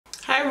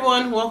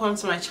everyone, welcome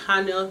to my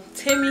channel.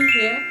 Temi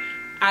here.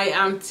 I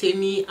am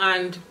Temi,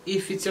 and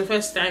if it's your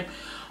first time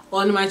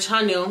on my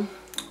channel,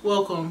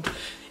 welcome.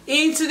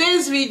 In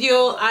today's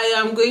video I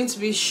am going to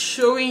be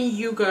showing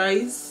you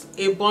guys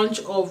a bunch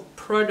of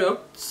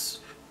products,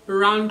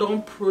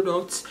 random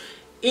products,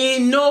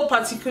 in no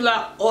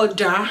particular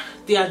order.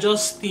 They are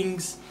just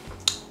things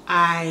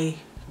I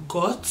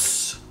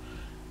got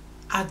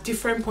at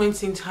different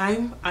points in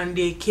time, and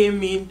they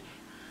came in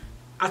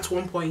at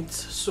one point,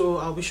 so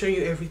I'll be showing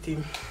you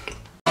everything.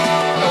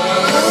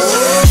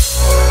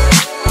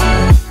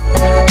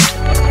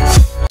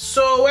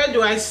 So where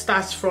do I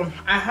start from?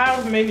 I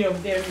have many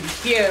of them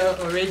here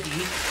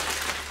already.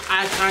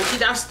 I can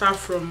either start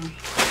from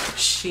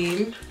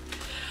Shein.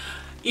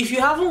 If you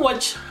haven't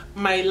watched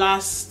my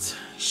last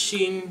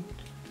Shein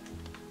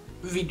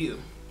video,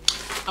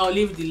 I'll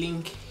leave the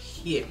link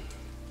here.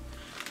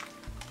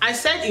 I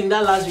said in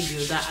that last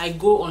video that I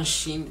go on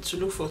Shein to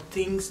look for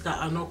things that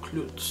are not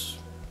clothes.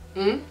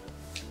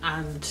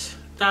 And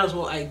that's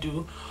what I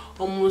do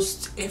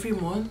almost every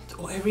month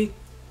or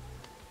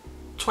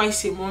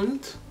twice a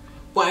month.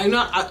 But I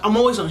know I'm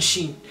always on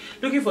Shein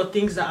looking for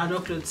things that are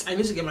not clothes. I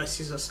need to get my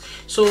scissors.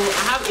 So I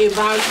have a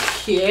bag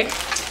here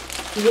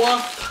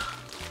worth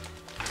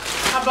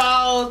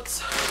about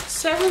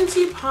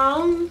 £70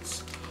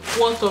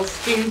 worth of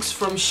things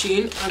from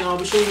Shein, and I'll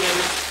be showing you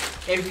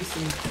guys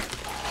everything.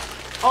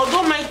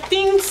 Although my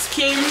things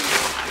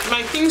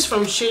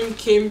from Shein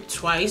came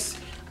twice.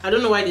 I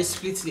don't know why they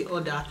split the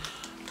order.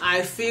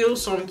 I feel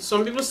some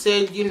people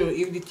said, you know,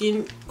 if the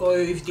thing or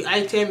if the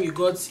item you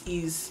got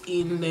is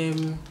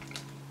in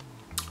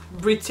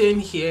Britain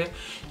here,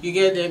 you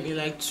get them in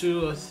like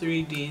 2 or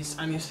 3 days,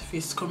 and if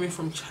it's coming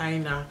from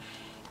China,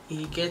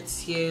 it gets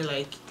here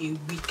like a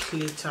week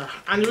later.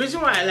 And the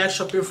reason why I like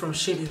shopping from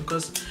Shein is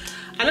because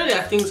I know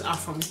their things are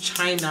from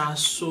China,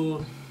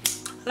 so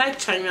I like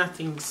China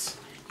things.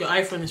 Your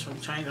iPhone is from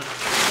China.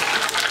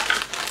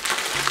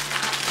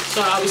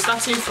 So I'll be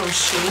starting from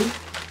Shein,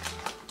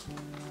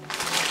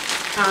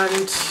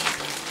 and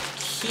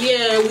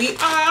here we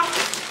are.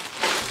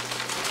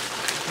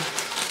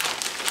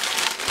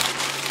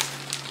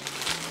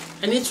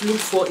 I need to look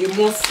for a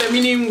more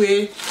feminine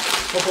way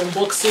of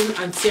unboxing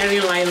and tearing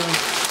nylon.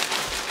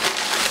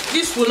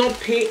 This will not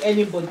pay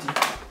anybody.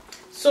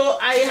 So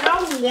I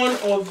have one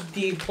of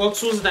the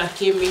bottles that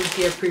came in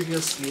here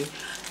previously.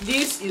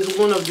 This is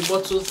one of the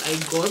bottles I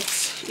got.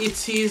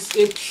 It is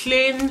a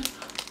plain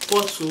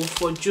bottle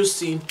for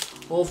juicing,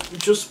 of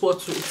juice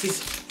bottle. It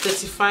is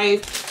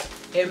 35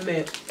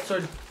 ml,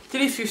 sorry,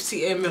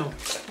 350 ml.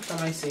 What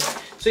am I saying?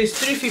 So it's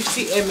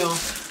 350 ml,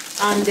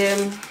 and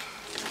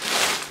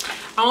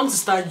I want to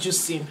start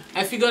juicing.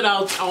 I figured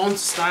out I want to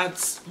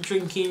start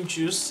drinking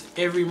juice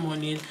every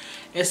morning,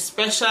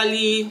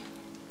 especially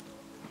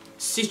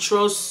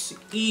citrus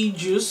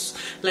juice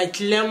like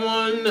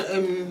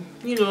lemon,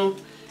 you know,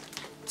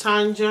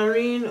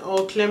 tangerine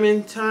or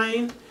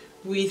clementine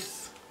with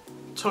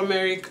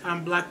turmeric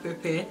and black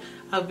pepper.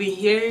 I've been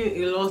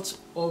hearing a lot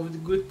of the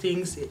good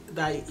things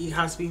that it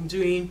has been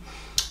doing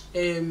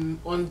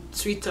on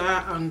Twitter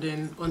and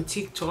then on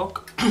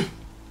TikTok.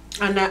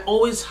 And I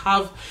always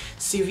have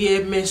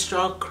severe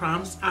menstrual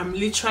cramps. I'm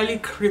literally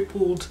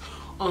crippled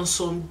on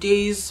some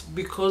days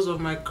because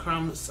of my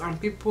cramps, and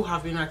people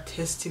have been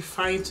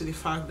testifying to the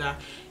fact that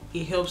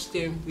it helps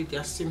them with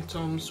their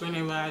symptoms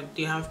whenever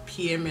they have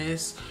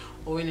PMS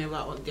or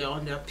whenever they're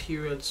on their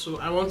period. So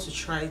I want to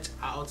try it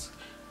out,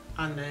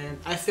 and then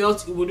I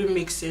felt it wouldn't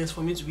make sense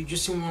for me to be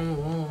juicing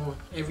one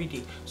every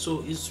day.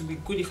 So it would be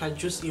good if I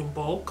juice in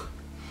bulk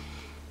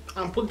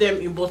and put them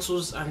in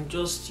bottles and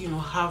just, you know,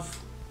 have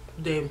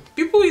them.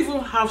 People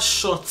even have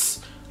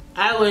shots.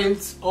 I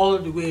went all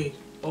the way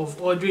of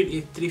ordering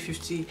a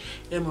 350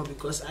 ml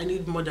because I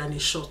need more than a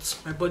shot.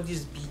 My body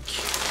is big.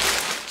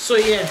 So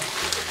yeah,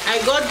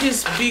 I got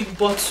this big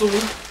bottle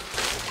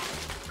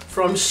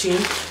from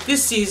Shein.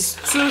 This is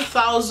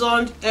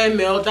 2000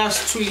 ml,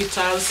 that's 2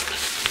 liters.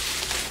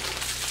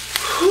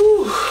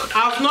 Whew,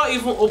 I've not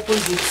even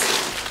opened it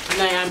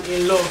and I am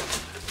in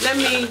love. Let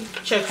me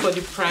check for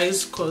the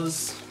price,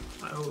 because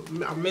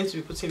I'm meant to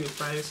be putting the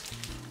price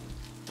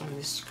on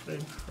the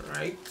screen,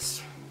 right?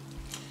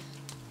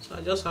 So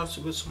I just have to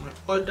go to my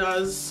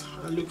orders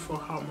and look for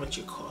how much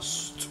it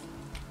costs.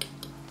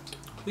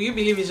 Will you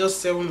believe it's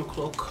just 7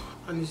 o'clock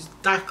and it's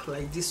dark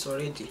like this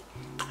already?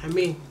 I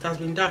mean, it has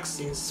been dark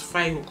since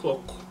 5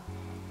 o'clock.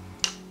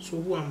 So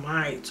who am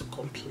I to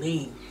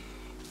complain?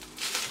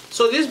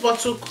 So this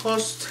bottle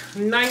cost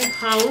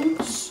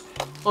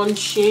 £9 on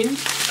Shein.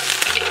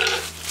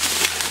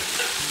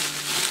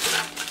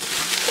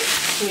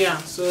 Yeah,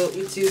 so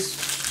it is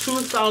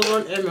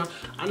 2000 ml,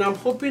 and I'm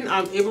hoping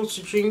I'm able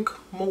to drink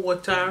more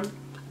water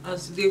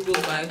as the day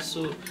goes by.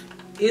 So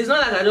it's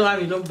not like I don't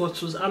have enough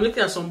bottles. I'm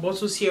looking at some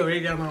bottles here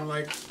already and I'm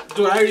like,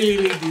 do I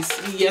really need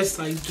this? Yes,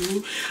 I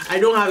do. I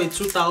don't have a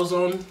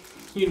 2000,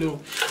 you know.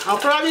 I'll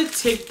probably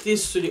take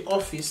this to the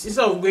office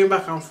instead of going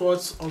back and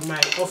forth on my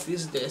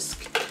office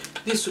desk.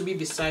 This will be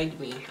beside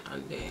me,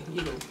 and then,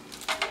 you know,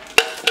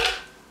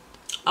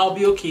 I'll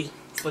be okay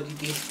for the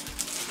day.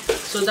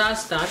 So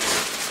that's that.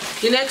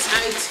 The next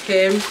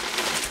item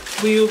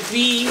will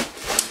be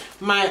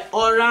my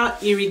oral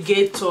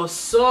irrigator.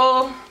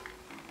 So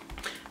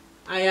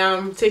I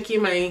am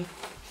taking my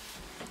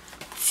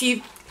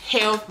teeth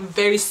health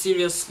very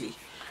seriously.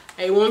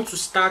 I want to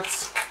start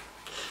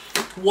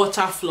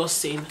water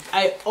flossing.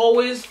 I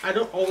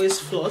don't always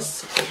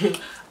floss.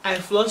 I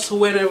floss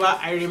whenever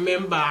I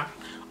remember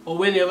or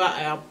whenever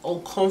I am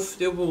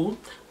uncomfortable.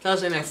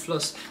 That's when I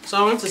floss. So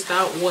I want to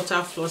start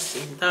water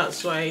flossing.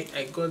 That's why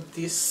I got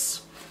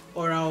this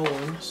oral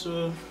one.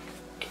 So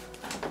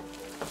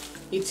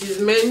it is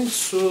meant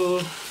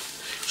to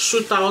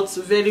shoot out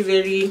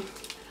very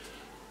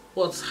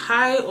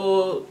high,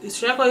 or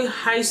it's actually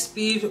high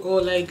speed,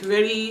 or like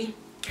very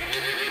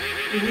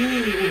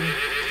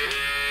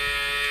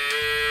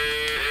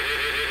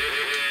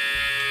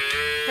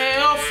Hey,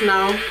 off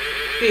now.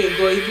 There you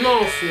go, it's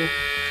not off.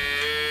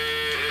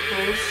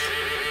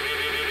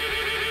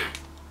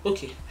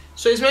 Okay,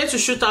 so it's meant to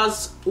shoot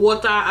out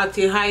water at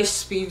a high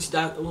speed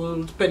that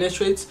will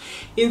penetrate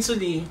into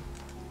the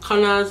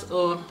corners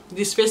or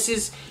the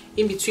spaces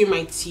in between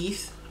my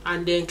teeth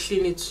and then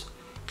clean it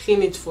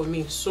for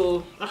me.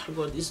 So oh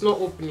god, it's not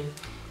opening.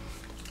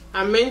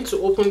 I'm meant to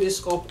open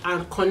this up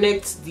and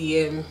connect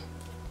the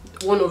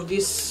one of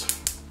this,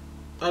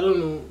 I don't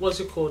know what's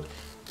it called,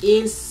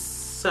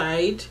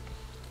 inside.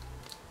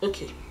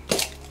 Okay,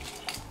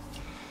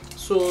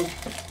 so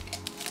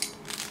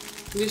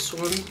this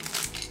one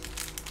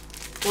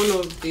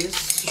of this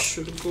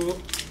should go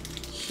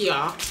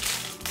here.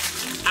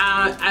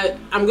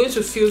 I'm going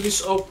to fill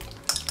this up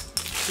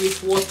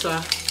with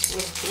water.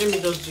 Let me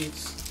just do it.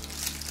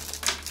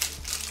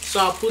 So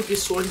I'll put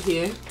this one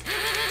here.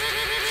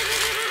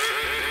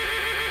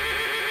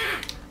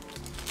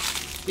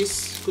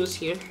 This goes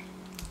here.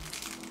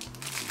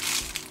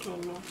 Oh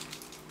no.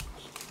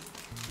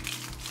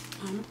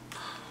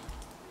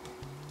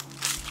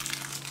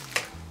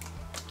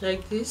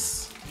 Like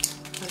this,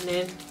 and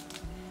then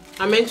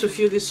I'm meant to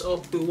fill this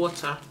up with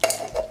water.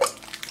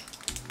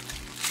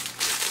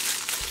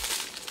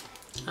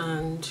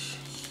 And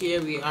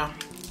here we are.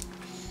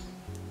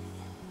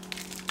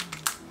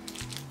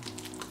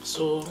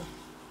 So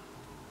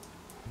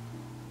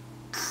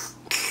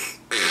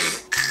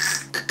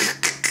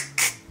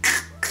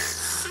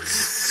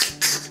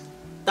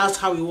that's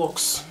how it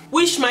works.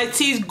 Wish my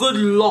teeth good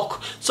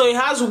luck. So it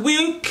has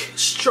weak,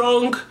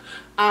 strong,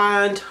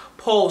 and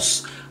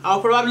pulse. I'll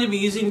probably be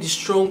using the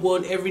strong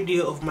one every day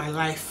of my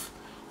life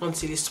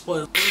until it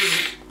spoils.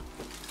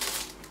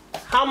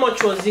 How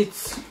much was it?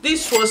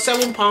 This was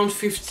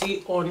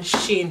 £7.50 on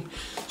Shein.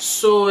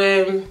 So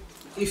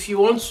if you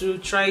want to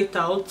try it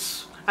out,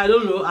 I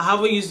don't know, I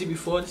haven't used it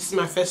before. This is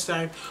my first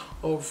time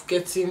of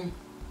getting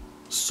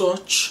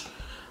such.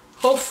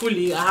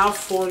 Hopefully I have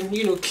fun,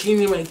 you know,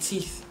 cleaning my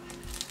teeth.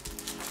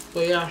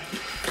 But yeah,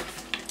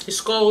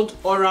 it's called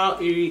Oral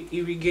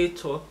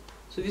Irrigator.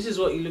 So this is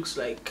what it looks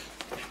like.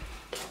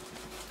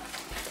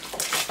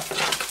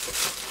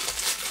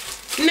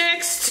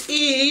 Next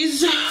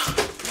is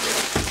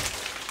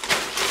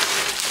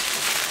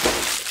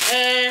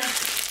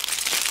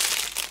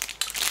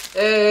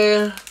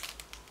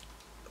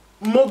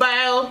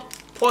mobile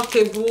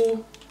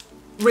portable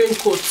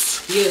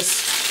raincoats. Yes,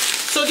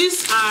 so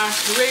these are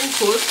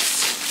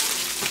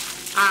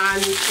raincoats,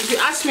 and if you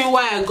ask me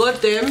why I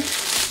got them,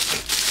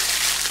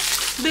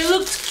 they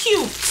looked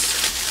cute,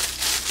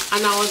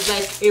 and I was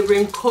like, a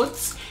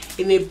raincoat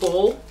in a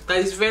ball, that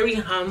is very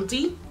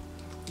handy.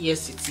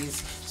 Yes, it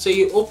is. So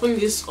you open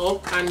this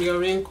up and your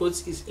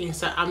raincoat is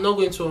inside. I'm not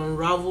going to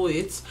unravel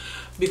it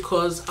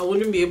because I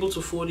wouldn't be able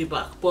to fold it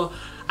back. But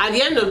at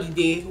the end of the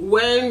day,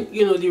 when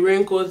you know the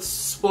raincoat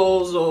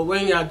spoils or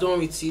when you are done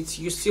with it,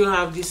 you still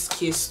have this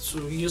case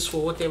to use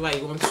for whatever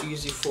you want to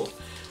use it for.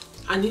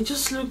 And it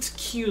just looked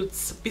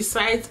cute.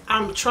 Besides,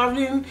 I'm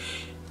traveling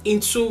in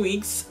 2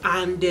 weeks,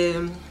 and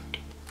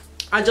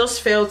I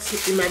just felt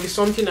it might be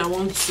something I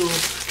want to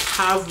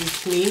have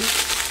with me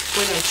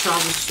when I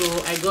travel.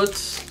 So I got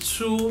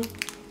 2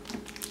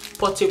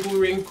 portable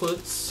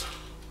raincoats,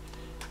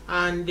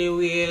 and they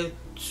were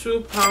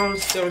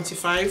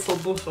 £2.75 for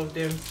both of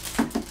them.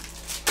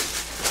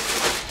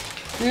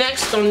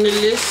 Next on the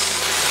list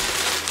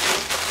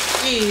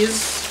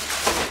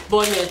is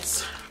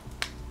bonnets.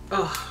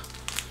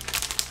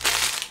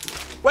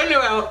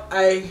 Whenever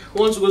I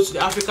want to go to the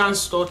African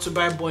store to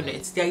buy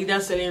bonnets, they're either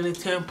selling it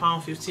 £10,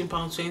 £15,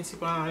 £20,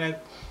 like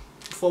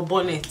for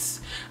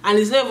bonnets. And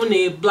it's not even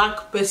a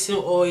black person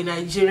or a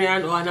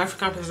Nigerian or an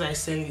African person that is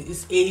selling it,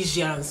 it's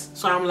Asians.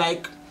 So I'm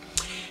like,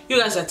 you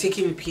guys are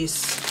taking the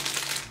piss.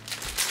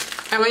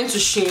 I went to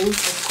Shein,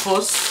 of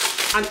course,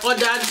 and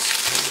ordered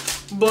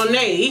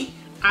bonnet,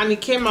 and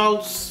it came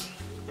out,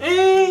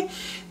 the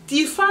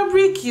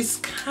fabric is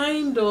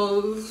kind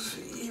of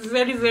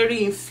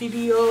very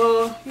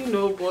inferior, you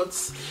know, but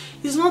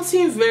it's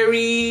nothing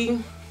very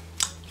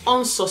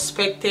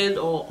unsuspected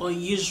or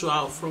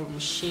unusual from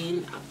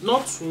Shein.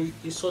 Not to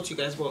insult you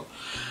guys, but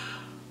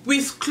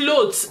with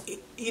clothes,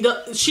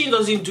 Shein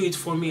doesn't do it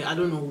for me. I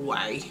don't know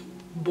why,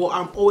 but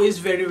I'm always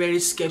very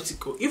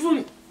skeptical.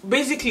 Even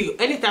basically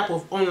any type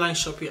of online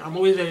shopping, I'm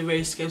always very,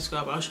 very skeptical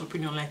about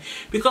shopping online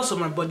because of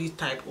my body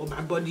type or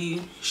my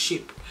body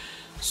shape.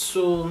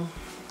 So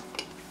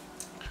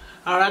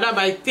I'd rather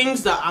buy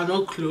things that are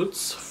not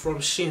clothes from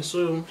Shein.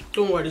 So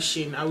don't worry,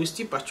 Shein, I will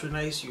still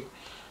patronize you.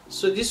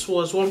 So this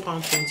was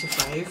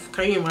 £1.25.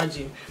 Can you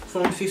imagine?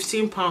 From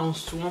 £15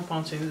 to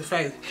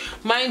 £1.25.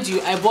 Mind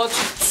you, I bought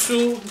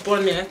 2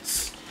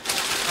 bonnets.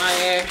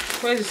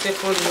 Where's the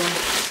second one?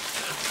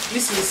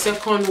 This is the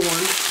second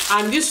one,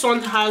 and this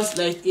one has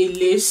like a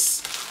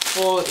lace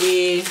or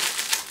a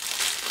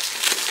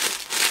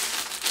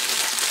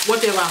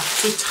whatever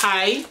to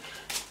tie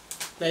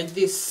like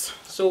this.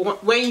 So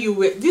when you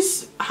wear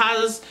this,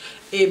 has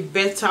a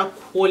better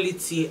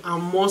quality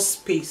and more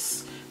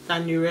space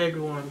than the red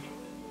one.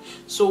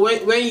 So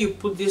when you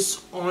put this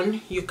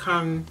on, you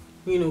can,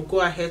 you know, go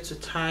ahead to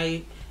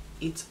tie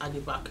it at the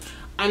back.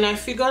 And I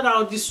figured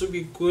out this would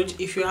be good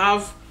if you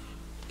have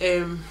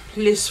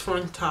lace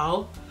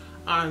frontal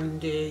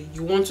and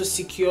you want to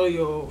secure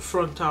your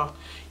frontal.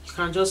 You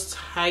can just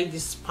hide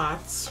this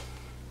part,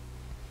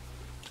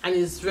 and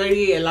it's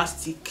very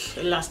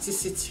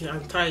elasticity,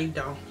 and tie it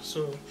down.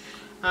 So,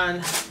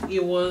 and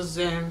it was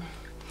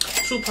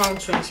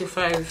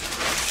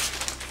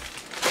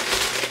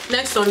 £2.25.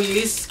 Next on the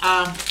list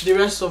are the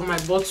rest of my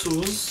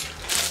bottles.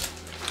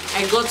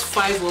 I got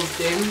 5 of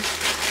them.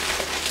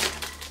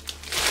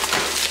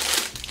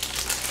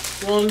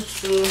 1,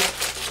 2,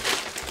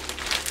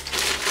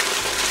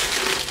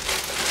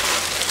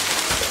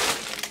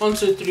 1,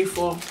 2, 3,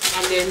 4,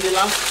 and then the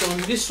last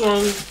one. This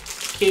one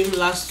came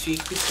last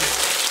week. This is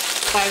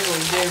 5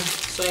 of them,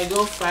 so I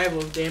got 5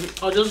 of them.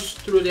 I'll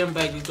just throw them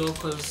by the door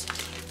because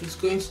it's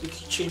going to the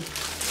kitchen.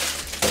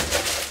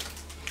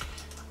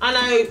 And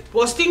I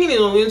was thinking it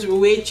was going to be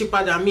way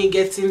cheaper than me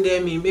getting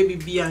them in maybe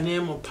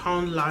B&M or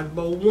Poundland,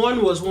 but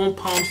one was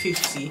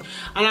 £1.50,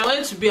 and I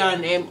went to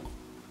B&M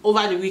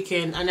over the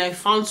weekend and I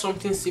found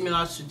something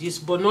similar to this,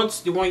 but not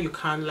the one you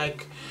can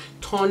like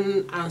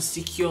turn and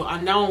secure,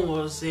 and that one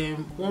was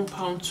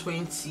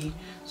 £1.20.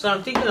 So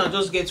I'm thinking I'll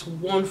just get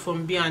one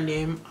from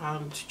B&M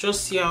and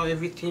just see how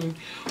everything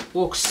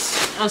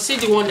works and see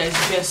the one that is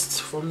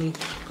best for me,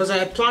 because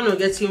I plan on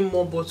getting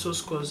more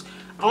bottles because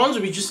I want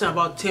to be using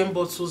about 10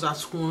 bottles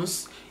at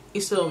once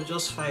instead of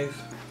just 5.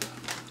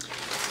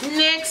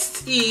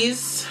 Next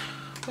is,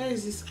 where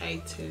is this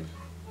item?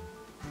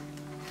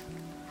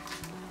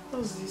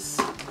 What's this?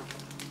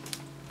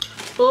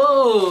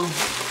 Oh,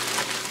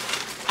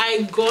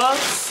 I got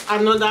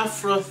another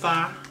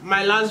frother.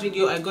 My last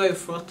video I got a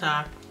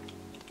frother.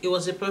 It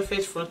was a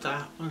perfect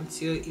frother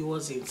until it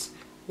wasn't.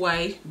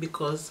 Why?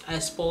 Because I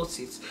spoilt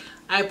it.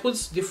 I put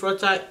the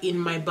frother in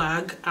my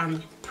bag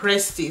and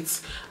pressed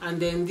it, and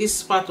then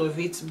this part of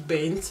it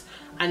bent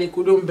and it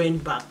couldn't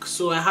bend back,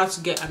 so I had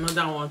to get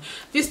another one.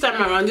 This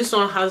time around, this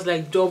one has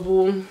like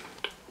double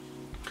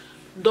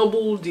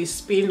the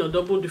spin or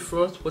double the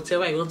froth,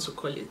 whatever you want to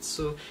call it.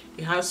 So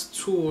it has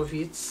 2 of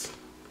it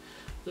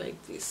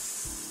like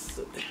this.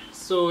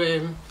 So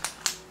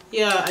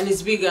yeah, and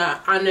it's bigger,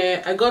 and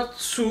I got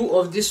 2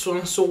 of this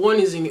one. So one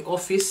is in the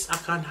office. I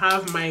can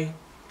have my,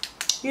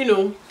 you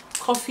know,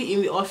 coffee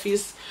in the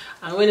office,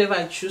 and whenever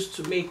I choose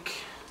to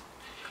make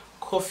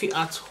coffee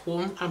at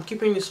home, I'm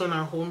keeping this one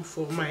at home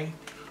for my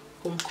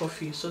home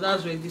coffee. So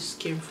that's where this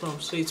came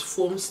from. So it's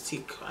foam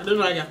stick. I don't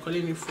know why they're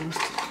calling it foam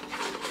stick.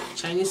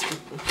 Chinese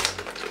people.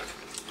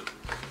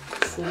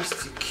 Foam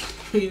stick.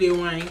 You dey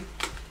whine.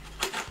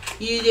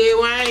 You dey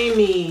whine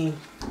me.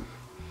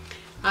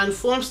 And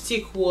foam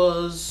stick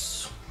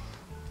was,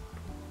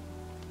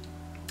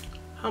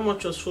 how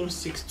much was foam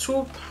stick?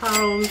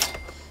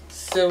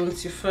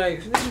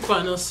 £2.75. These people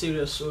are not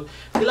serious. So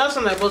the last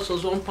one I bought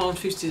was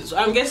 £1.50. So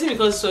I'm guessing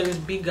because this one is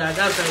bigger,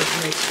 that's why it's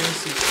more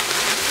expensive.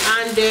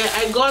 And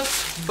I got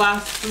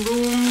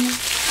bathroom,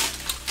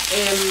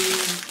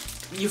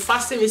 you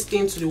fasten this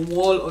thing to the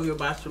wall of your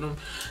bathroom.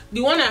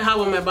 The one I have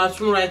on my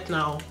bathroom right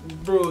now,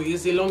 bro,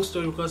 is a long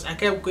story because I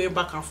kept going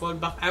back and forth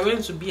back. I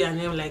went to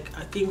B&M like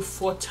I think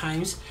 4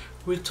 times,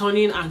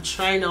 returning and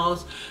trying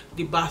out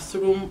the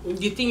bathroom,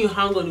 the thing you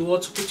hang on the wall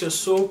to put your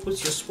soap,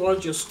 put your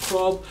sponge, your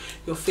scrub,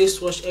 your face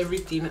wash,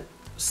 everything.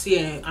 See,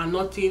 and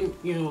nothing,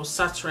 you know,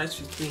 sat right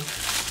with me.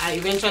 I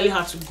eventually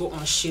had to go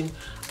on Shein,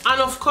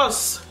 and of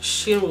course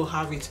Shein will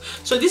have it.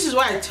 So this is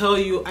why I tell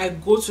you I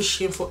go to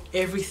Shein for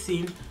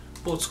everything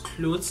but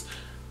clothes.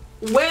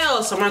 Where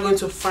else am I going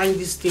to find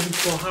this thing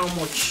for? How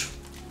much?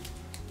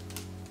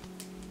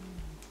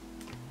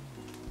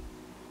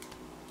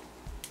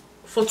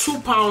 For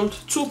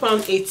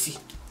 £2.80.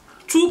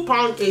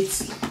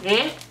 £2.80.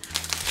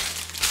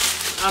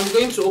 I'm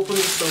going to open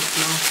this up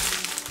now.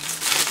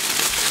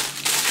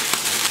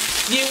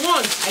 The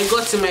one I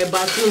got in my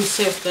bathroom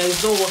set that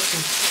is not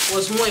working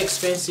was more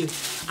expensive,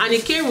 and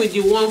it came with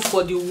the one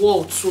for the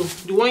wall too,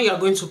 the one you are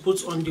going to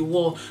put on the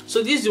wall.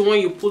 So this is the one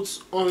you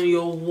put on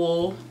your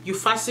wall. You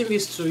fasten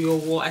this to your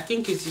wall. I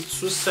think it's the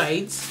 2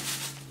 sides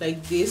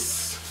like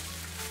this,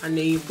 and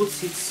then you put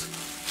it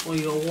on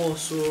your wall.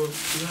 So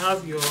you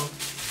have your,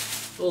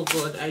 oh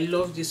god, I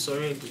love this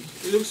already.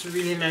 It looks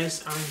really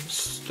nice and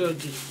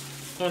sturdy.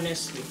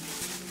 honestly.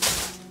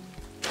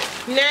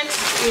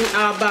 Next in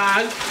our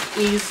bag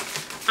is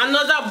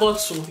another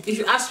bottle. If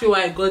you ask me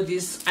why I got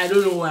this, I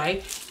don't know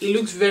why. It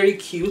looks very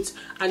cute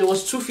and it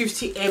was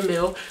 250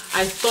 ml.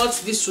 I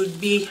thought this would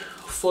be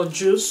for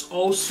juice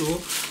also,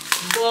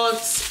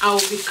 but I'll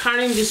be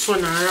carrying this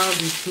one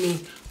around with me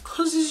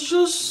because it's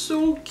just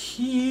so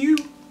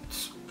cute.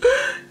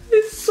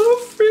 It's so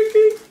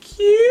freaking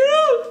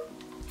cute.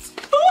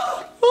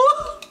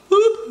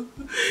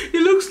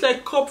 It looks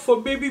like cup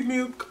for baby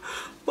milk,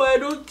 but I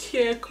don't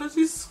care because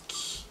it's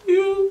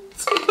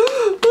cute.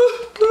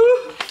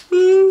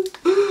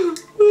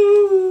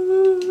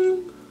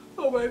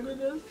 Oh my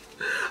goodness,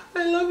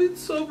 I love it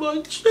so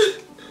much.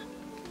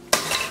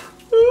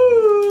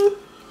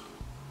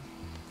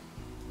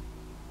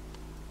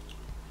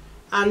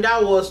 And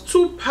that was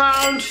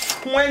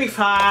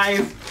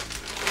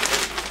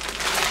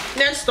 £2.25.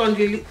 Next on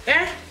the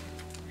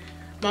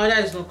my order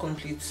is not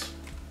complete.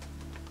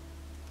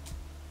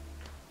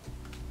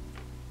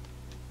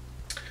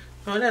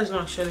 My order is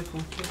not actually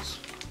complete.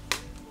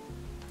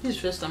 This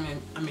is the first time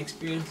I'm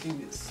experiencing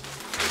this.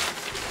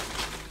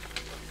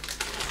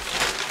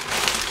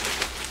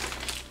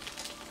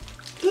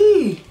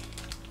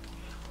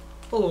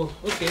 Oh,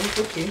 okay.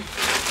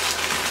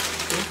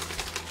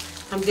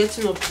 I'm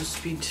getting up to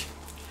speed.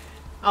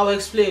 I'll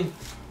explain.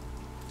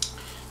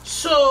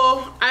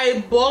 So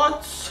I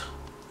bought,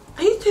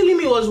 are you telling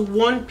me it was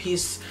one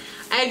piece?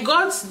 I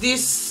got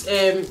this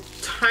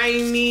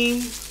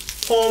tiny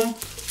pump,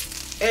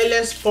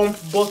 LS pump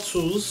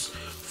bottles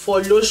for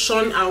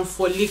lotion and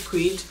for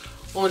liquid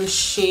on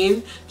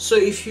Shein. So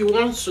if you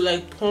want to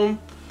like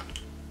pump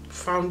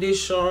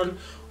foundation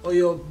or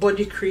your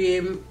body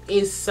cream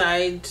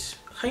inside,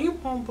 can you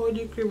pump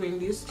body cream in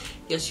this?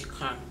 Yes, you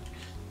can.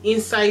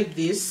 Inside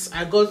this,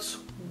 I got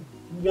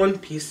one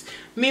piece.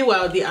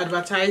 Meanwhile, they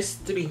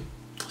advertised 3,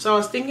 so I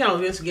was thinking I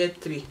was going to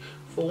get 3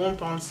 for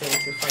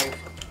 £1.75.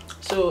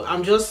 So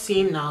I'm just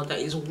seeing now that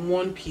it's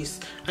one piece,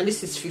 and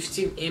this is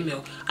 15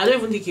 ml. I don't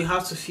even think you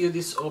have to fill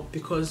this up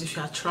because if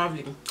you are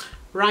traveling,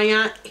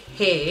 Ryan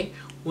hair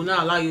will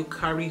not allow you to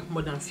carry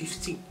more than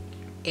 50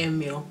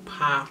 ml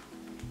per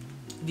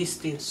this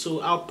thing.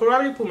 So I'll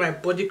probably put my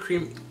body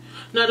cream.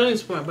 No, I don't need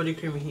to put my body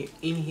cream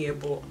in here,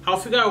 but I'll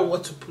figure out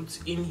what to put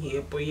in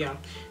here. But yeah,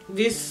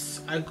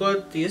 this, I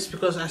got this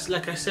because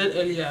like I said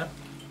earlier,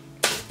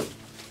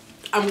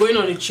 I'm going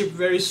on a trip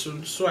very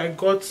soon, so I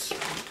got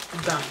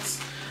that.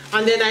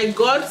 And then I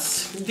got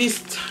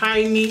this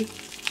tiny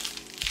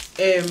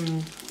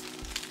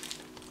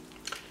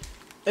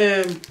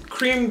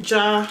cream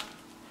jar,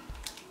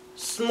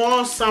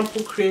 small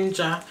sample cream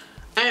jar.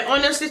 I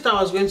honestly thought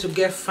I was going to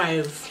get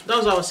 5. That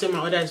was why I was saying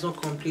my order is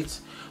not complete.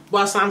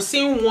 But as I'm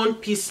seeing one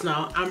piece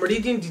now, I'm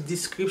reading the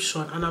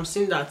description and I'm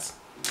seeing that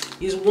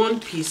it's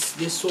one piece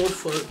they sold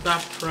for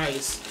that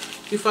price.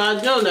 If I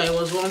had known that it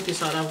was one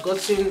piece, I'd have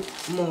gotten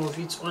more of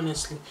it,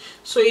 honestly.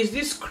 So it's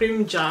this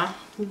cream jar.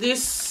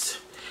 This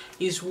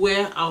is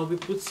where I'll be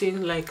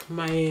putting like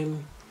my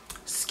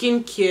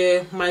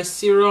skincare, my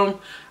serum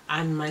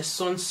and my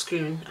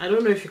sunscreen. I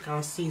don't know if you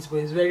can see it, but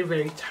it's very,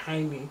 very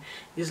tiny.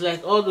 It's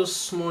like all those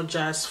small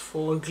jars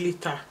for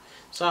glitter.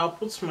 So I'll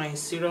put my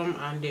serum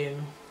and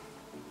then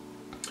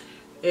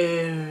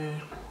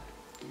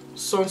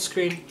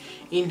sunscreen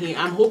in here.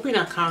 I'm hoping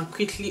I can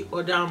quickly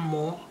order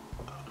more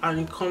and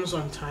it comes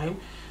on time.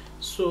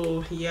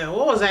 So yeah,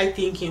 what was I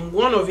thinking?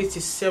 One of it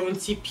is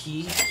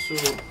 70p, so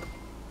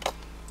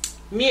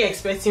me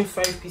expecting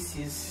 5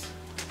 pieces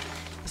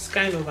is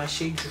kind of a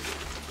shade.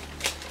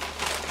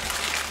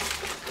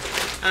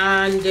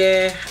 And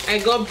I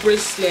got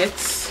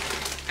bracelets.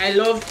 I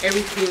love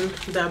everything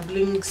that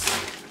blinks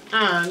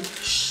and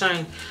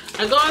shine.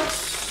 I got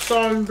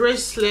some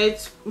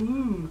bracelets.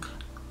 Ooh,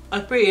 I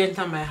pray it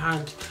enter my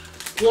hand.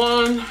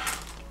 1,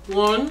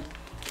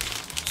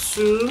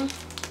 2,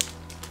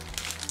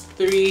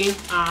 3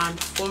 and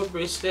 4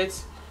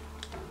 bracelets.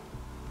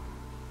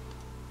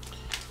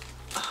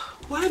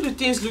 Why do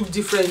things look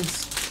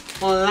different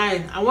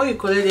online, and when you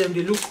collect them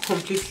they look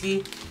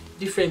completely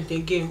different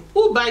again?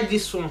 Who buy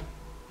this one?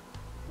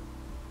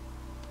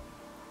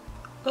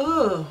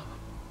 Oh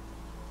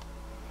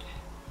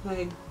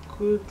my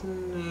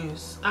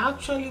goodness, I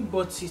actually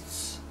bought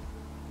it.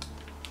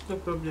 No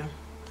problem.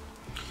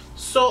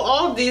 So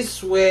all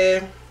these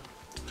were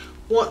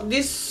what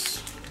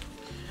this,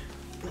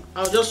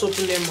 I'll just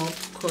open them up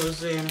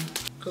because I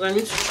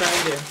need to try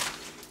them.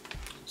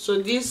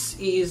 So this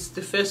is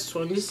the first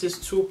one. This is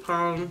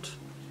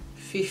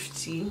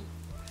 £2.50,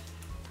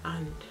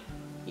 and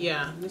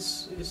yeah,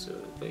 this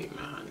will go in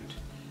my hand.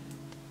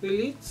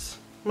 Really?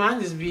 My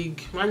hand is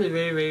big. Mine is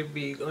very, very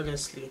big,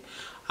 honestly.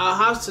 I'll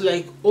have to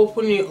like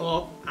open it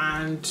up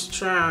and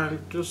try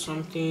and do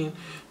something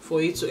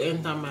for it to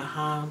enter my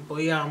hand.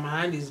 But yeah,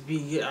 my hand is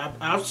big. I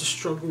have to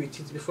struggle with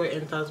it before it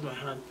enters my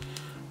hand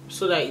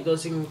so that it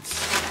doesn't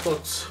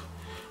cut.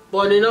 But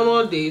on a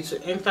normal day,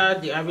 to enter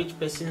the average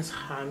person's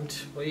hand.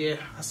 But yeah,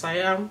 as I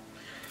am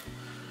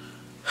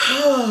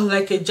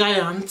like a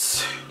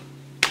giant,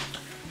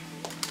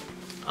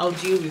 I'll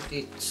deal with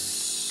it.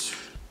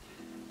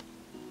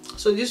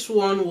 So this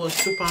one was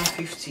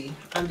 £2.50,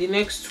 and the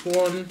next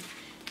one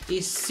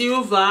is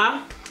silver.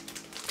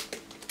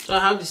 So I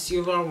have the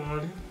silver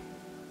one.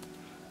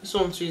 This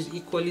one too is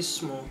equally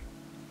small.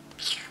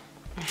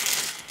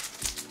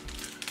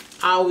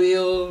 I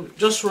will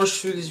just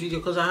rush through this video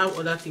because I have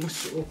other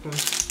things to open.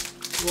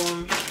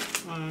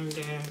 And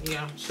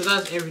yeah, so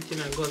that's everything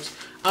I got.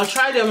 I'll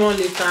try them on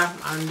later,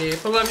 and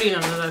probably in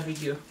another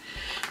video.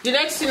 The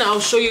next thing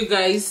I'll show you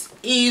guys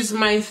is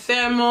my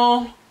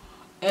thermal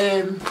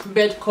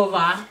bed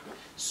cover.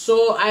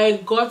 So I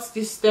got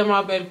this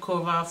thermal bed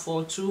cover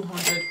for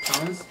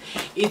 £200.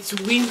 It's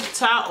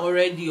winter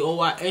already, or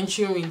we're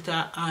entering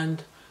winter,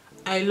 and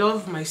I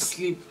love my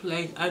sleep.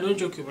 Like, I don't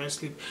joke with my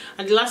sleep,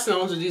 and the last thing I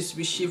want to do is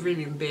be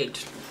shivering in bed.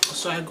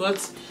 So I got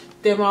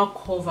thermal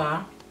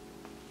cover.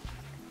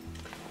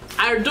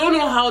 I don't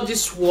know how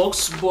this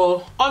works,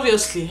 but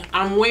obviously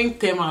I'm wearing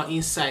thermal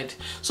inside.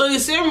 So the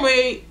same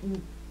way,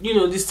 you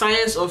know, the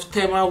science of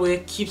thermal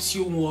wear keeps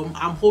you warm,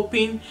 I'm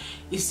hoping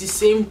it's the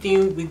same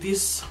thing with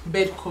these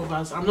bed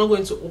covers. I'm not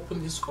going to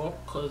open this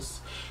up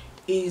because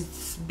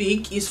it's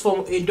big. It's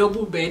from a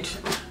double bed.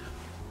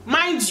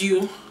 Mind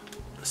you,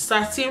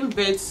 satin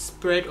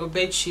bedspread or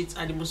bed sheets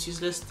are the most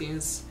useless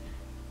things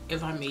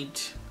ever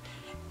made.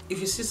 If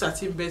you see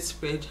satin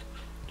bedspread,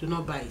 do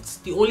not buy it.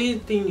 The only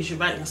thing you should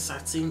buy in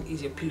satin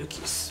is your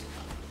pillowcase.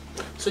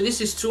 So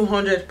this is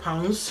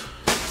 £200,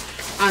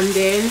 and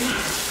then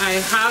I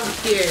have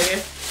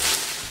here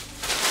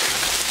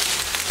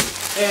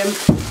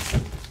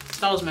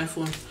that was my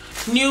phone,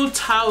 new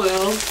towel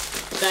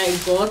that I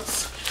got.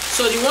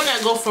 So the one I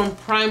got from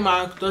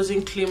Primark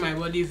doesn't clean my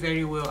body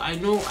very well. I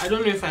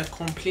don't know if I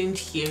complained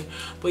here,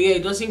 but yeah,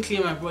 it doesn't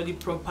clean my body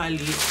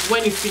properly.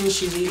 When it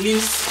finishes, it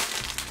leaves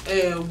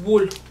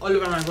wool all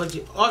over my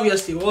body.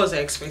 Obviously, what was I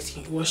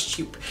expecting? It was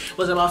cheap. It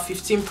was about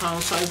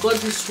 £15. So I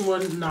got this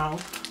one now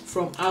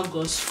from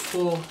Argos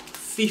for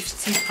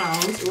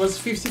 £50. It was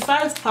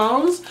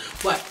 £55,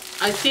 but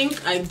I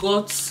think I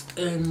got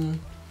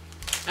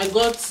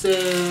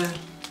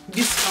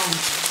discount,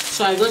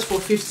 so I got it for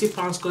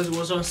 £50 because it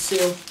was on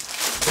sale,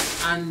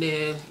 and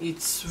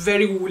it's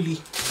very woolly.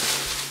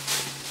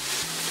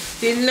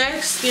 The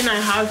next thing I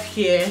have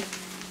here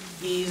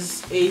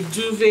is a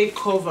duvet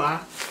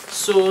cover.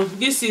 So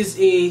this is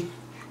a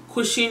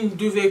cushion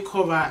duvet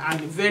cover,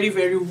 and very,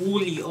 very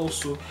woolly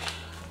also.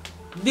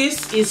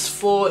 This is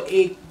for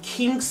a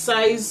king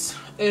size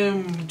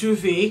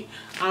duvet,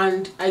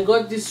 and I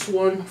got this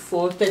one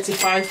for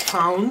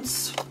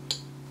 £35.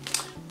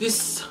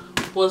 This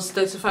was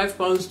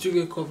 £35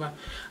 duvet cover,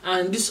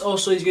 and this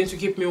also is going to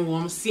keep me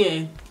warm.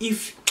 See,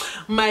 if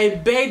my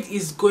bed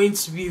is going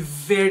to be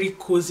very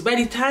cozy by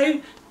the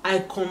time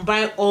I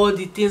combine all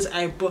the things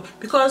I bought,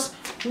 because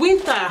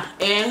winter,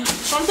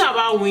 something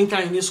about winter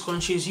in this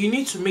country is you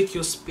need to make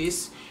your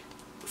space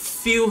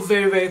feel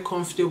very, very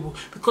comfortable,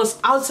 because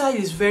outside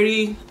is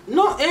very,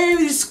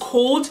 it's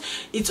cold,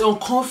 it's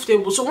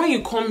uncomfortable. So when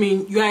you come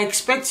in, you are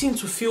expecting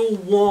to feel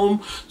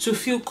warm, to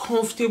feel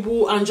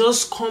comfortable, and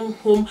just come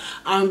home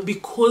and be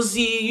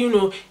cozy, you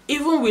know,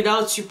 even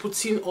without you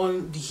putting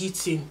on the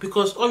heating,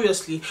 because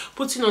obviously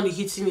putting on the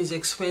heating is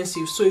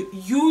expensive. So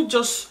you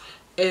just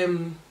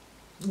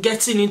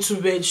getting into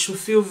bed should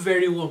feel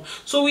very warm.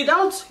 So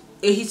without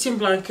a heating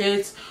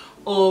blanket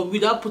or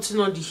without putting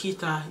on the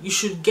heater, you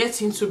should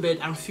get into bed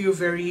and feel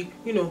very,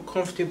 you know,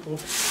 comfortable.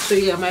 So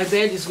yeah, my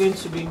bed is going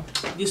to be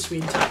this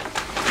winter.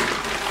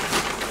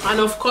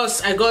 And of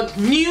course, I got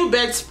new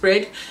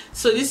bedspread.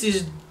 So this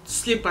is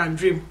Sleep and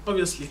Dream,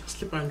 obviously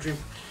Sleep and Dream.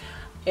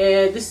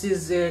 This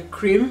is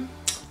cream.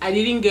 I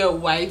didn't get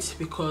white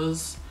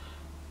because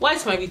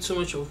white might be too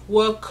much of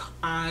work,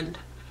 and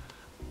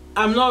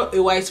I'm not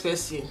a white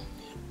person.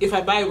 If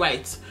I buy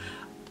white,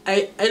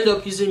 I end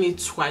up using it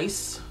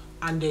twice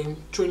and then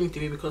throwing it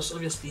away because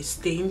obviously it's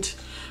stained,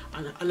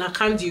 and I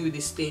can't deal with the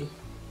stain.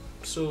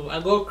 So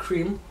I got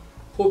cream,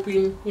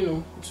 hoping, you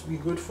know, to be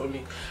good for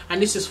me.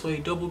 And this is for a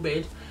double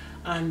bed,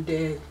 and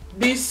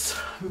this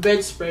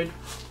bedspread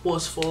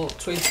was for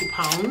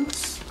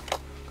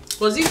 £20.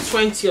 Was it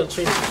 20 or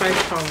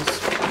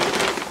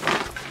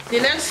 £25? The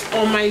next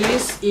on my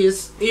list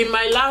is, in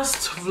my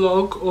last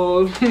vlog,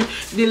 or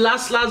the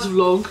last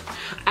vlog,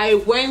 I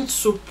went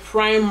to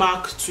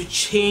Primark to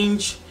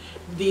change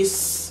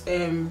this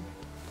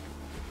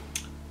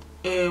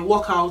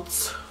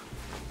workout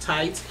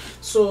tight.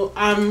 So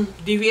I'm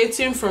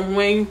deviating from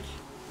wearing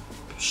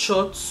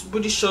shorts,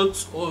 booty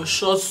shorts or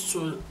shorts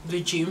to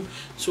the gym,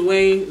 to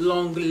wearing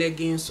long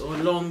leggings or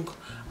long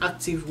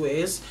active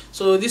wears.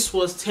 So this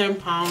was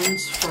 £10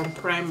 from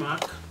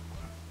Primark.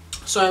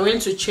 So I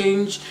went to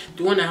change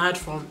the one I had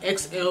from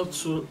XL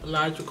to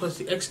large because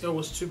the XL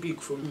was too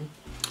big for me.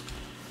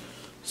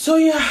 So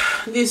yeah,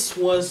 this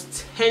was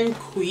 10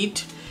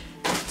 quid,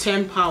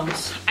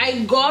 £10.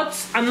 I got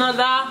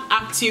another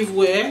active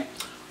wear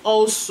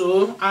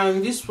also,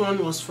 and this one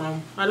was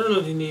from, I don't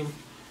know the name.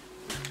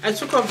 I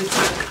took off the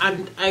tag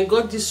and I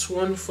got this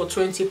one for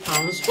 £20.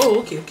 Oh,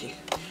 okay.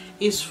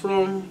 It's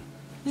from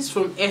This is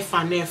from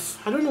F&F.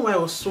 I don't know why it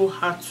was so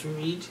hard to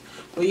read,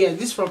 but yeah,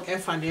 this is from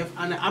F&F,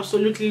 and I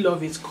absolutely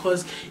love it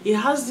because it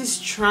has this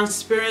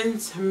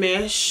transparent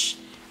mesh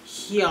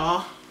here.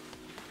 I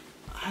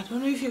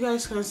don't know if you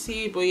guys can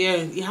see it, but yeah,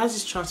 it has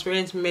this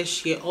transparent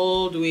mesh here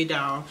all the way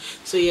down.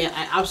 So yeah,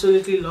 I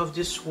absolutely love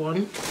this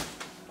one.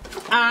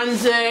 And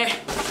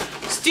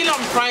still on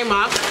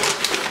Primark,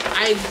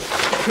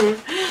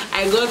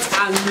 I got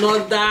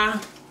another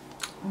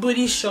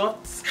booty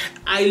shorts.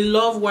 I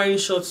love wearing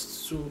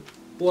shorts to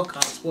work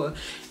out. Well,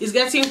 it's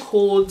getting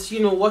cold,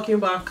 you know, walking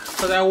back,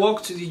 because I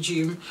walk to the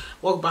gym,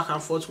 walk back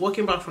and forth.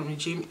 Walking back from the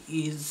gym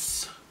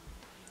is,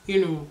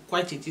 you know,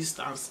 quite a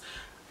distance,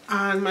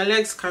 and my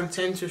legs can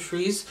tend to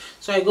freeze.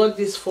 So I got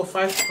this for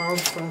 £5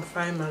 from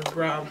Primark.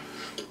 Bro,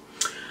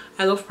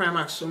 I love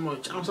Primark so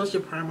much. I'm such a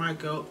Primark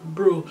girl,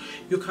 bro.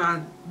 You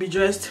can be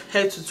dressed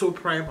head to toe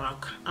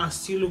Primark and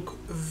still look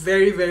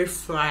very, very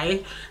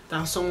fly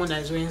than someone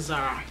that is wearing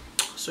Zara.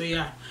 So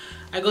yeah,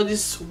 I got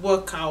this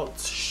workout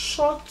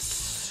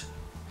shorts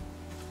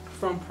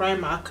from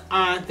Primark,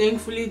 and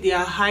thankfully they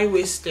are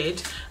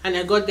high-waisted, and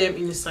I got them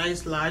in a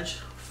size large,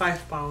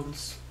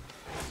 £5.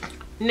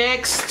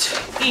 Next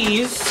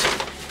is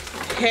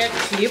hair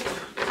clip.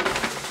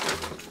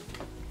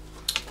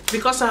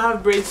 Because I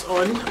have braids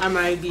on, I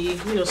might be,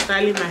 you know,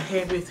 styling my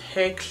hair with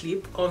hair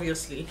clip,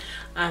 obviously,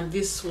 and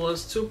this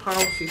was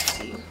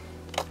 £2.50.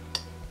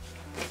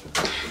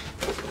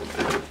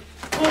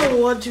 Oh,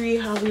 what do we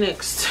have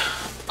next?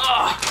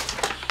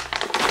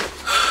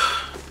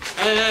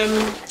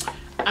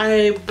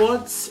 I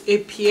bought a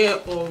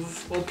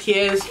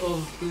pairs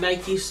of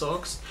Nike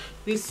socks.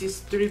 This is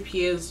 3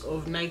 pairs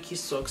of Nike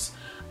socks,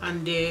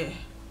 and they're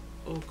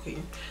okay.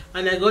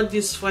 And I got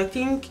this for I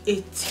think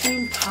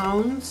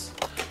 £18.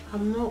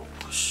 I'm not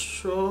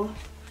sure.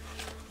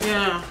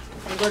 Yeah,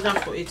 I got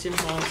that for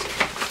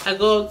 £18. I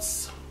got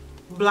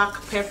black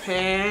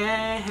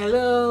pepper.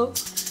 Hello.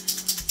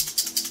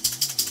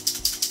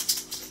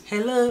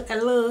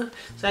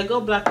 So I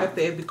got black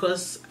pepper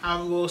because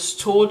I was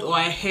told, or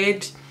I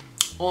heard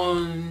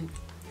on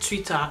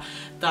Twitter,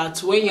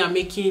 that when you're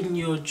making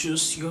your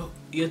juice, your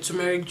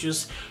turmeric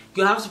juice,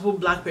 you have to put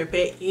black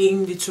pepper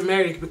in the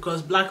turmeric,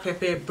 because black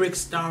pepper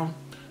breaks down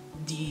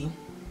the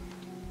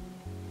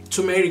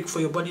turmeric for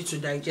your body to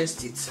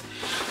digest it.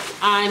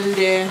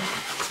 And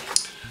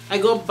I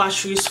got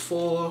batteries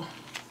for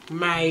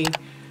my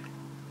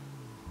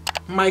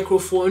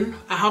microphone.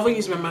 I haven't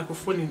used my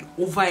microphone in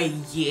over a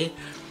year.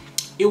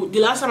 The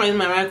last time I used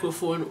my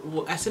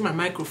microphone, I said my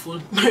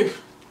microphone,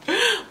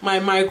 my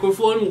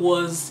microphone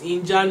was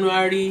in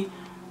January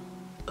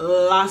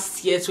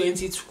last year,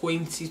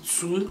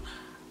 2022,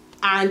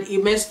 and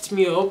it messed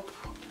me up.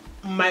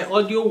 My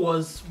audio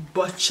was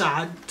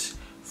butchered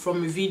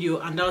from a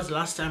video, and that was the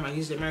last time I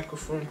used the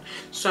microphone.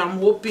 So I'm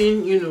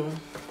hoping, you know,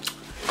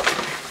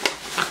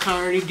 I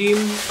can redeem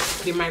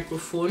the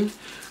microphone.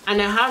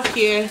 And I have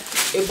here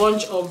a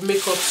bunch of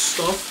makeup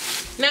stuff.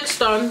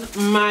 Next on,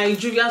 my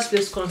Juvia's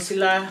Place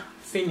concealer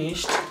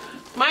finished.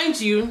 Mind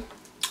you,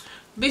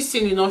 this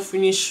thing did not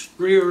finish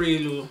really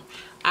low.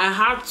 I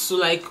had to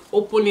like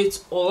open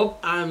it up,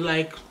 and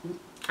like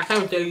I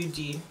can't tell you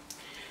the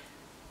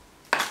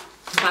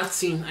bad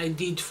thing I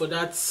did for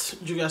that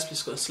Juvia's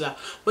Place concealer.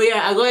 But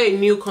yeah, I got a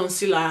new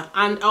concealer,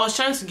 and I was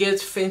trying to get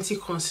Fenty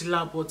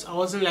concealer, but I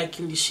wasn't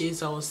liking the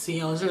shades I was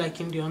seeing. I wasn't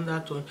liking the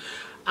undertone.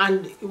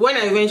 And when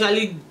I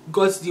eventually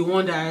got the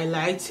one that I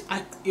liked,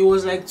 it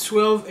was like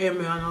 12 ml,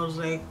 and I was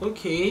like,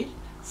 okay,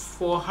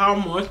 for how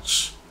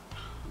much?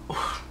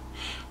 Oh,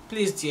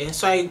 please dear.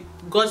 So I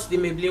got the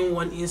Maybelline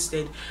one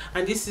instead,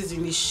 and this is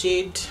in the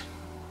shade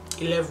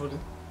 11.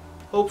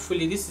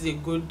 Hopefully this is a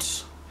good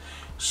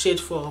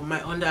shade for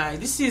my under eye.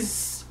 This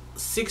is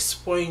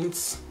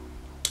 6.8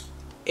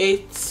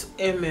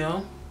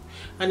 ml,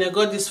 and I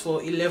got this for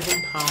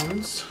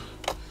 £11.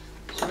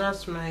 So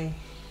that's my,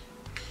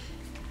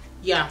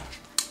 yeah.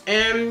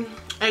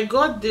 I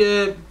got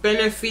the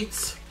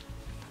Benefit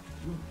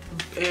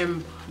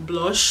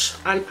blush,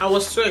 and I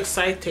was so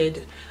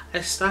excited.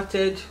 I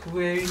started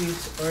wearing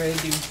it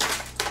already.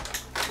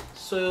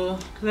 So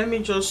let me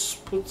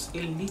just put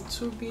a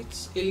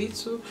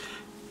little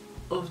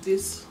of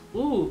this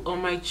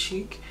on my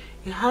cheek.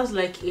 It has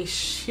like a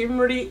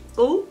shimmery,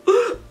 what?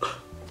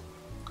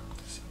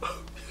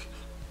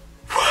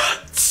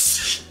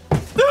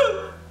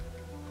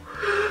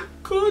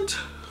 God,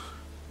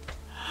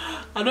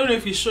 I don't know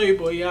if you show it,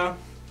 but yeah,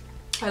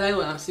 I like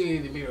what I'm seeing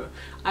in the mirror.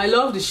 I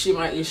love the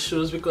shimmer it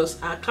shows,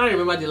 because I can't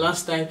remember the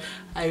last time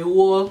I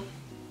wore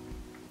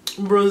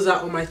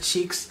bronzer on my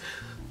cheeks,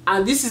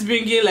 and this is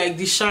bringing like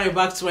the shine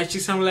back to my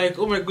cheeks. I'm like,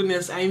 oh my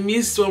goodness, I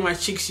missed what my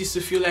cheeks used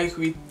to feel like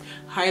with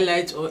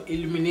highlight or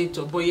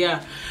illuminator. But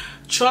yeah,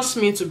 trust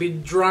me to be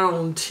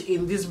drowned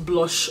in this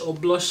blush or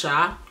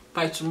blusher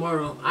by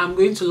tomorrow. I'm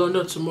going to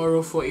London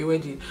tomorrow for a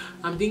wedding.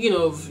 I'm thinking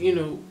of, you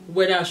know,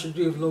 whether I should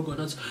do a vlog or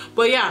not.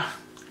 But yeah,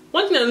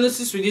 one thing I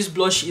noticed with this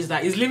blush is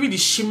that it's leaving the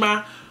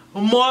shimmer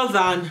more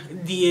than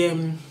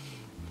the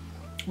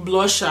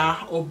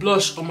blusher or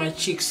blush on my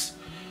cheeks.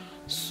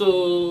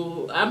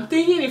 So I'm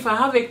thinking if I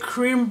have a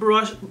cream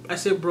brush,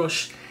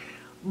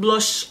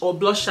 blush or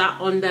blusher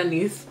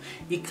underneath,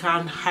 it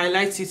can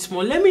highlight it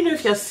more. Let me know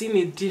if you're seeing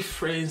a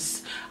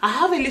difference. I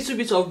have a little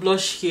bit of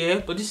blush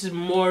here, but this is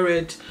more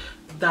red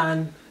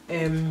than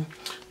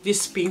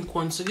this pink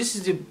one. So this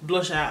is the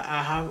blush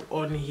I have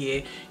on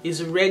here.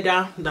 Is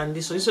redder than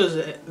this one. This was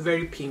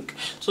very pink.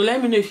 So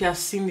let me know if you have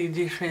seen the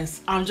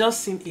difference. I'm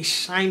just seeing a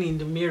shine in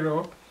the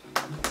mirror.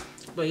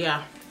 But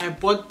yeah, I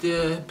bought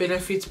the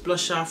Benefit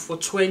blusher for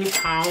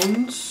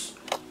 £20.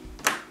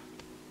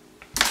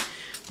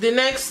 The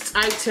next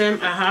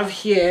item I have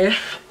here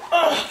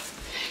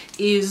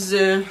is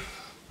I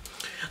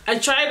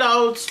tried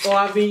out, or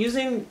I've been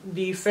using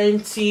the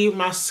Fenty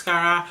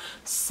mascara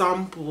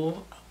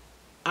sample,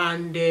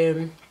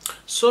 and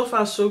so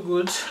far so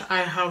good.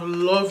 I have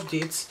loved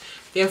it.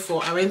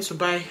 Therefore I went to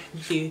buy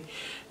the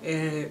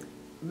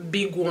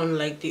big one,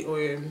 like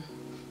the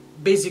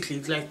basically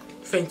it's like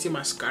Fenty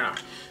mascara.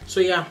 So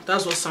yeah,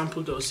 that's what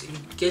sample does.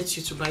 It gets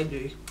you to buy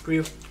the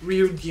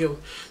real deal.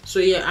 So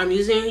yeah, I'm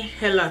using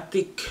Hella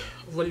Thick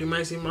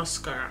volumizing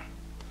mascara.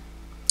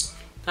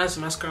 That's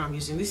the mascara I'm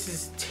using. This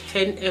is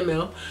 10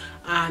 ml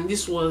and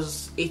this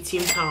was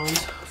 £18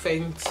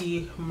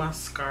 Fenty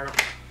mascara.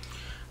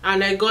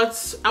 And I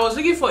was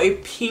looking for a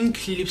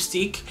pink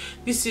lipstick.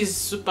 This is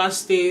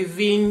Superstay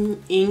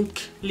Vin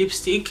Ink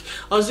lipstick.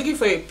 I was looking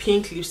for a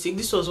pink lipstick.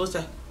 This was what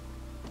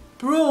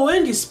bro,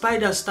 when the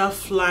spiders start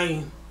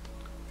flying,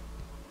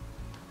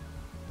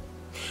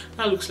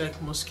 that looks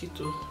like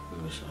mosquito.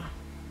 Whatever.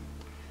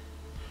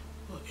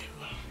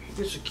 I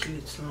need to kill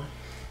it now,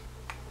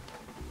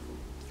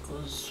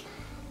 because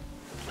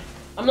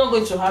I'm not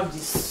going to have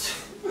this.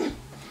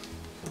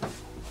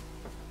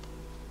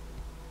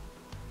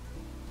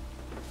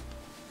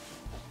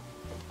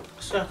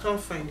 So I can't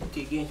find it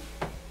again.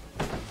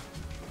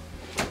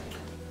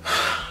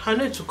 I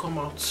need to come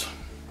out.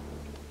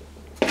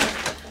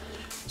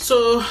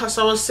 So as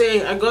I was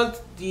saying, I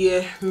got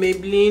the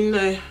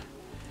Maybelline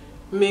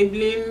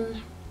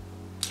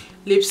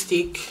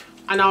lipstick,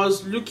 and I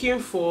was looking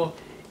for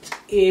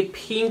a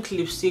pink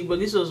lipstick, but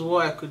this was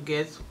what I could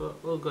get. But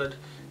oh god,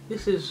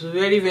 this is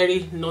very,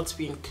 very not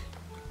pink.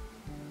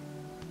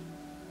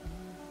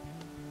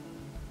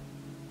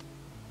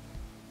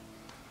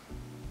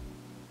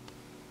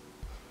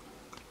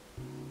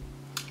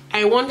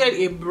 I wanted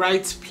a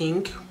bright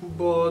pink,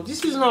 but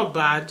this is not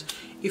bad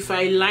if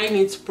I line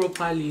it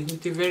properly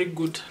with a very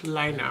good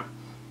liner.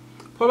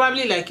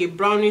 Probably like a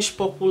brownish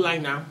purple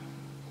liner.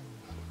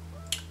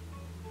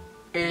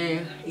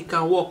 It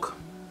can work.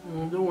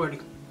 Don't worry.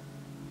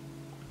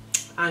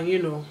 And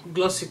you know,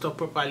 gloss it up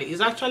properly.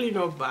 It's actually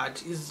not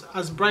bad. It's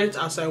as bright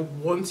as I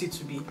want it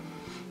to be.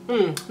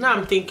 Now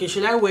I'm thinking,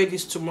 should I wear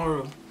this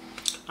tomorrow?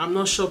 I'm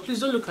not sure. Please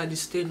don't look at the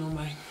stain on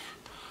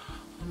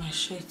my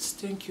shirts.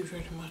 Thank you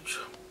very much.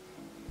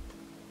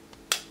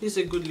 This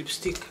is a good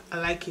lipstick. I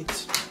like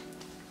it.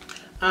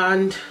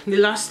 And the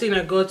last thing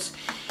I got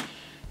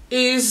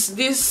is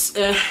this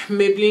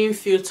Maybelline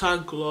Filter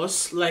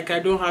gloss. Like, I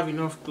don't have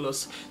enough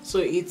gloss, so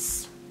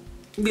it's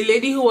the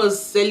lady who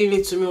was selling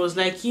it to me was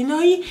like, you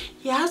know, you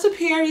have to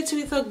pair it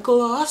with a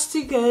gloss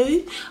to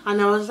go.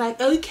 And I was like,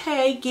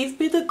 okay, give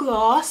me the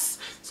gloss.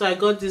 So I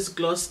got this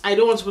gloss. I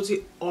don't want to put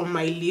it on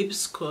my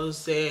lips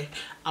because I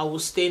will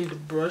stain the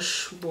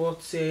brush,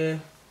 but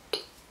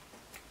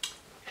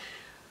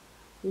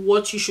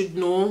what you should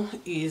know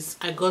is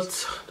I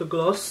got the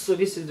gloss. So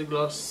this is the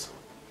gloss.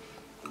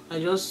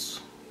 Let's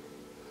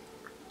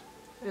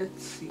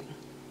see.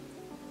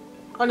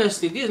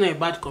 Honestly, this is not a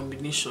bad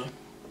combination.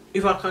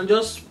 If I can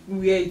just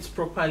wear it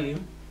properly,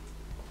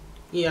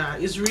 yeah,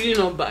 it's really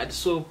not bad.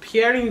 So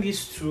pairing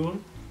these two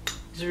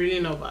is really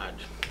not bad.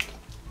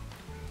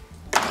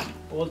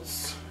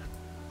 But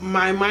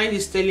my mind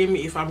is telling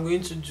me if I'm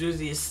going to do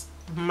this,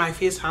 my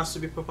face has to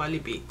be properly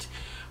baked.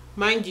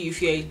 Mind you,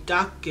 if you're a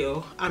dark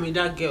girl, I'm a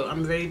dark girl,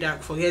 I'm very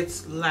dark,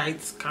 forget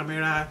lights,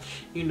 camera,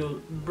 you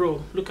know,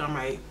 bro, look at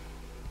my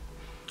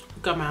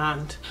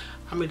hand.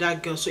 I'm a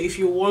dark girl. So if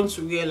you want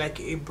to wear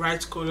like a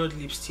bright colored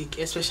lipstick,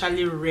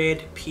 especially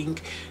red,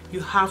 pink,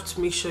 you have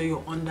to make sure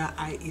your under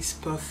eye is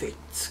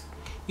perfect.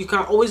 You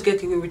can always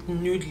get away with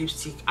nude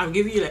lipstick. I'll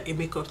give you like a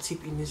makeup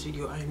tip in this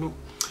video. I know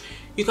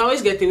you can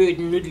always get away with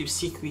nude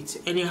lipstick with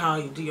anyhow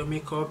you do your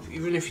makeup,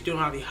 even if you don't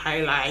have the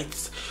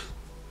highlights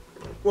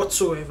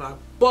whatsoever.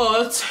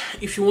 But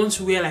if you want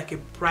to wear like a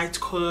bright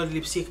colored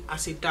lipstick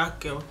as a dark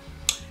girl,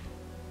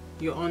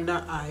 your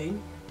under eye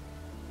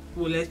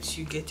will let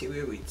you get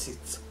away with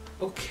it.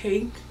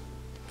 Okay,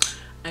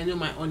 I know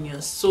my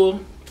onions.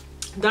 So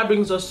that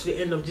brings us to the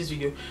end of this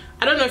video.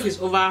 I don't know if it's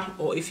over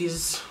or if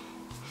this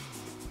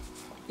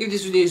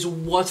video is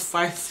worth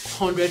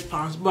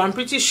 £500, but I'm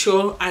pretty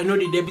sure I know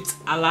the debit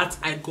alert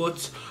I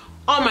got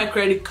on my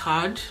credit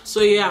card. So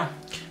yeah,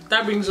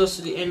 that brings us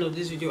to the end of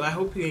this video. I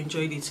hope you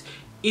enjoyed it.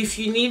 If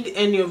you need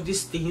any of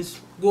these things,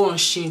 go on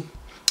Shein.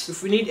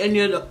 If you need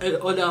any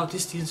other of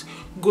these things,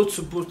 go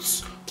to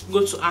Boots,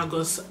 go to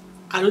Argos.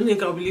 I don't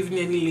think I'll be leaving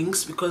any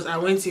links because I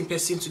went in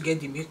person to get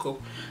the makeup,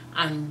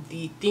 and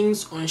the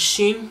things on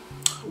Shein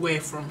were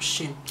from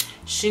Shein.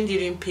 Shein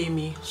didn't pay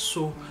me,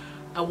 so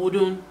I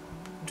wouldn't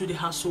do the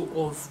hassle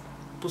of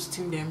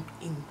posting them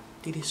in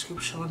the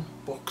description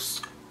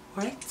box.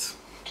 Alright,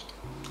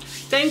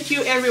 thank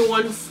you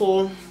everyone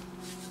for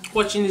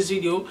watching this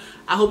video.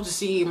 I hope to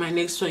see you in my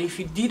next one. If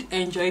you did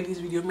enjoy this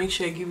video, make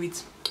sure you give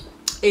it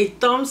a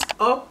thumbs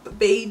up,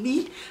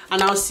 baby,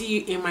 and I'll see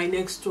you in my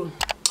next one.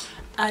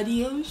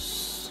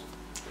 Adios.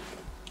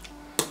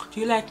 Do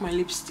you like my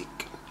lipstick?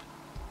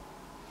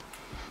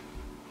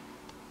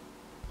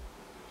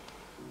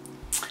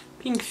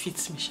 Pink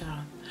fits me,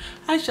 Sharon.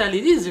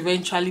 Actually, this is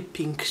eventually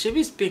pink.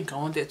 Maybe it's pink I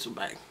wanted to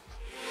buy.